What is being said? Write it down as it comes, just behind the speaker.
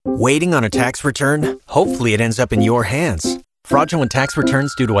Waiting on a tax return? Hopefully it ends up in your hands. Fraudulent tax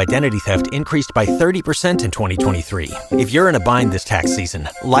returns due to identity theft increased by 30% in 2023. If you're in a bind this tax season,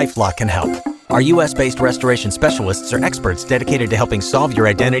 LifeLock can help. Our U.S.-based restoration specialists are experts dedicated to helping solve your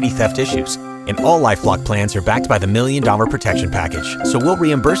identity theft issues. And all LifeLock plans are backed by the $1 Million Protection Package. So we'll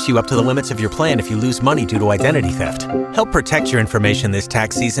reimburse you up to the limits of your plan if you lose money due to identity theft. Help protect your information this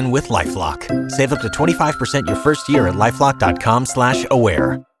tax season with LifeLock. Save up to 25% your first year at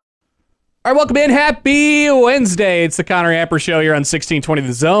LifeLock.com/aware. All right, welcome in. Happy Wednesday. It's the Connor Happer Show here on 1620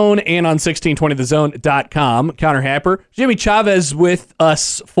 The Zone and on 1620thezone.com. Connor Happer, Jimmy Chavez with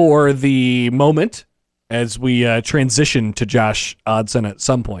us for the moment as we transition to Josh Odson at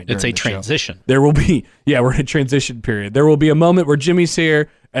some point. It's a transition. There will be, we're in a transition period. There will be a moment where Jimmy's here,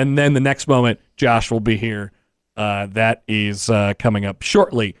 and then the next moment, Josh will be here. That is coming up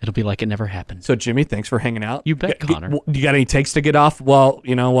shortly. It'll be like it never happened. So, Jimmy, thanks for hanging out. You bet, Connor. You got any takes to get off while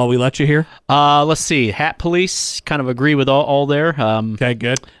we let you here? Let's see. Hat police, kind of agree with all there. Okay,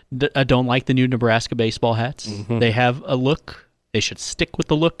 good. I don't like the new Nebraska baseball hats. Mm-hmm. They have a look. They should stick with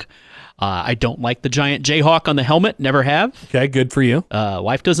the look. I don't like the giant Jayhawk on the helmet. Never have. Okay, good for you.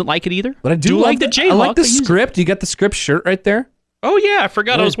 Wife doesn't like it either. But I do like the Jayhawk. I like the script. You got the script shirt right there. Oh yeah, I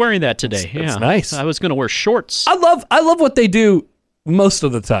forgot I was wearing that today. It's nice. I was going to wear shorts. I love what they do most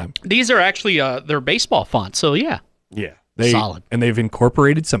of the time. These are actually their baseball fonts. So yeah. Yeah. Solid. And they've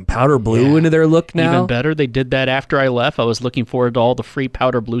incorporated some powder blue into their look now. Even better, they did that after I left. I was looking forward to all the free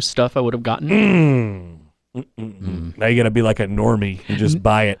powder blue stuff I would have gotten. Now you got to be like a normie and just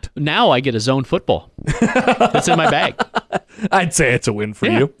buy it. Now I get a Zone football. That's in my bag. I'd say it's a win for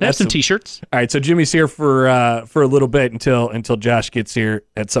you. That's some T-shirts. All right, so Jimmy's here for a little bit until Josh gets here.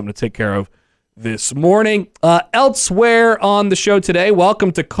 Had something to take care of this morning. Elsewhere on the show today,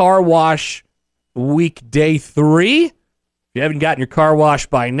 welcome to Car Wash Week Day 3. If you haven't gotten your car wash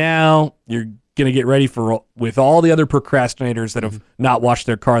by now, you're going to get ready with all the other procrastinators that have not washed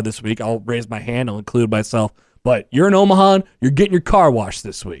their car this week. I'll raise my hand. I'll include myself. But you're in Omaha. You're getting your car washed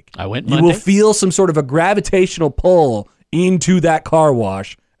this week. I went Monday. You will feel some sort of a gravitational pull into that car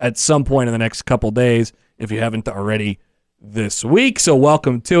wash at some point in the next couple days if you haven't already this week. So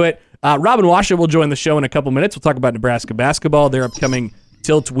welcome to it. Robin Washer will join the show in a couple minutes. We'll talk about Nebraska basketball, their upcoming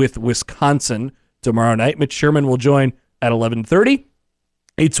tilt with Wisconsin tomorrow night. Mitch Sherman will join at 11:30.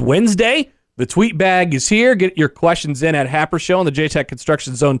 It's Wednesday. The tweet bag is here. Get your questions in at Happer Show on the JTech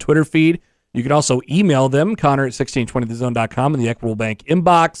Construction Zone Twitter feed. You can also email them, Connor at 1620thezone.com in the Equitable Bank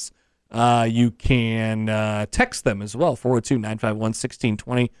inbox. You can text them as well,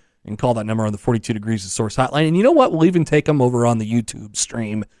 402-951-1620, and call that number on the 42 Degrees of Source hotline. And you know what? We'll even take them over on the YouTube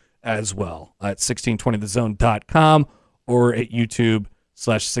stream as well at 1620thezone.com or at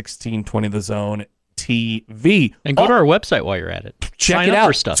YouTube/1620thezone TV. And go to our website while you're at it. Check it out.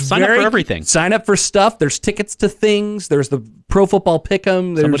 For stuff. Sign up for everything. Sign up for stuff. There's tickets to things. There's the Pro Football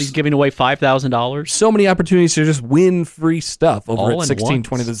Pick'em. Somebody's giving away $5,000. So many opportunities to just win free stuff over All at in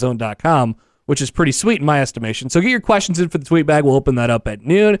 1620thezone.com, which is pretty sweet in my estimation. So get your questions in for the tweet bag. We'll open that up at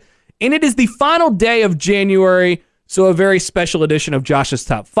noon. And it is the final day of January, so a very special edition of Josh's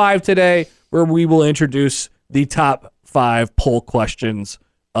Top 5 today, where we will introduce the top 5 poll questions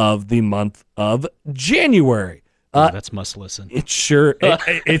of the month of January. That's must listen. It's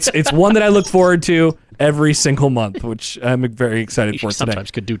one that I look forward to every single month, which I'm very excited for today.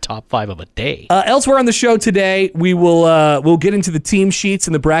 Sometimes could do top 5 of a day. Elsewhere on the show today, we will we'll get into the team sheets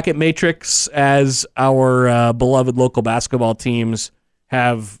and the bracket matrix as our beloved local basketball teams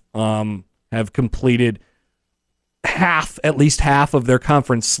have completed at least half of their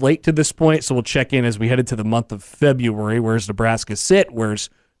conference slate to this point. So we'll check in as we head into the month of February. Where's Nebraska sit? Where's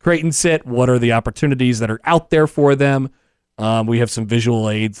Creighton sit? What are the opportunities that are out there for them? We have some visual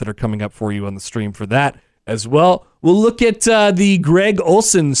aids that are coming up for you on the stream for that as well. We'll look at the Greg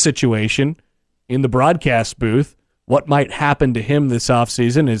Olson situation in the broadcast booth. What might happen to him this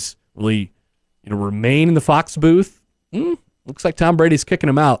offseason? Will he remain in the Fox booth? Looks like Tom Brady's kicking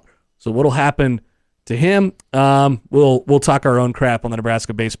him out. So what'll happen to him? We'll talk our own crap on the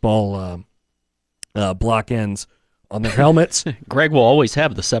Nebraska baseball block ends on their helmets. Greg will always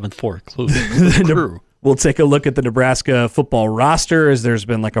have the 7th floor crew. We'll take a look at the Nebraska football roster as there's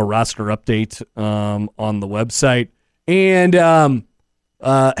been like a roster update on the website. And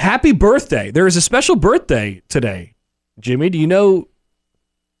happy birthday. There is a special birthday today. Jimmy, do you know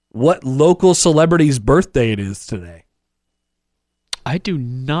what local celebrity's birthday it is today? I do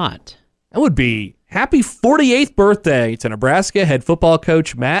not. That would be happy 48th birthday to Nebraska head football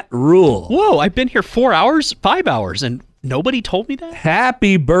coach Matt Rule. Whoa, I've been here 5 hours, and nobody told me that?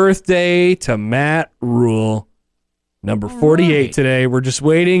 Happy birthday to Matt Rule. Number 48 right. today. We're just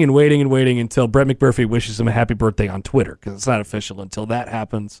waiting and waiting and waiting until Brett McMurphy wishes him a happy birthday on Twitter, because it's not official until that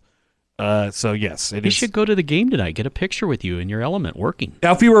happens. So, yes, it He is. should go to the game tonight, get a picture with you in your element working.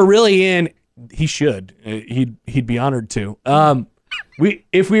 Now, if he were really in, he should. He'd be honored to.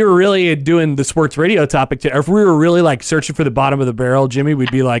 If we were really doing the sports radio topic, or if we were really like searching for the bottom of the barrel, Jimmy, we'd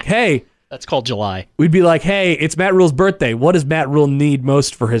be like, hey. That's called July. We'd be like, hey, it's Matt Rule's birthday. What does Matt Rule need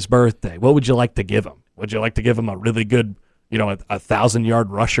most for his birthday? What would you like to give him? Would you like to give him a really good, a 1,000-yard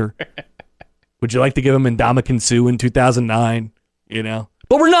rusher? Would you like to give him Ndamukong Suh in 2009?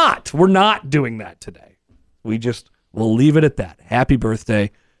 But we're not. We're not doing that today. We'll leave it at that. Happy birthday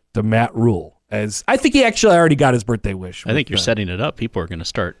to Matt Rule. As I think he actually already got his birthday wish. I think you're setting it up. People are going to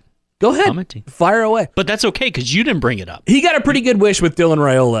start Go ahead. commenting. Fire away. But that's okay because you didn't bring it up. He got a pretty good wish with Dylan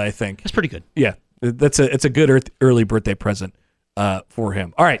Raiola, I think. That's pretty good. Yeah, it's a good early birthday present for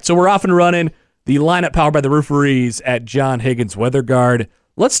him. All right, so we're off and running. The lineup powered by the Rooferees at John Higgins Weather Guard.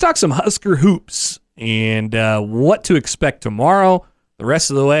 Let's talk some Husker hoops and what to expect tomorrow. The rest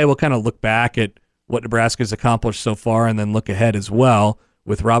of the way, we'll kind of look back at what Nebraska's accomplished so far and then look ahead as well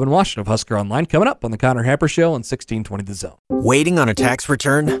with Robin Washington of Husker Online coming up on the Connor Happer Show on 1620 The Zone. Waiting on a tax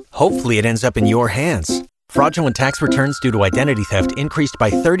return? Hopefully it ends up in your hands. Fraudulent tax returns due to identity theft increased by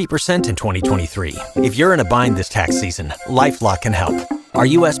 30% in 2023. If you're in a bind this tax season, LifeLock can help. Our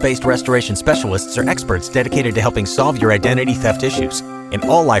U.S.-based restoration specialists are experts dedicated to helping solve your identity theft issues. And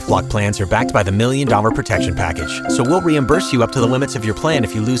all LifeLock plans are backed by the $1 Million Protection Package. So we'll reimburse you up to the limits of your plan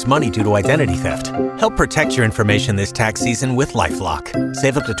if you lose money due to identity theft. Help protect your information this tax season with LifeLock.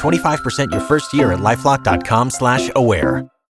 Save up to 25% your first year at LifeLock.com/aware.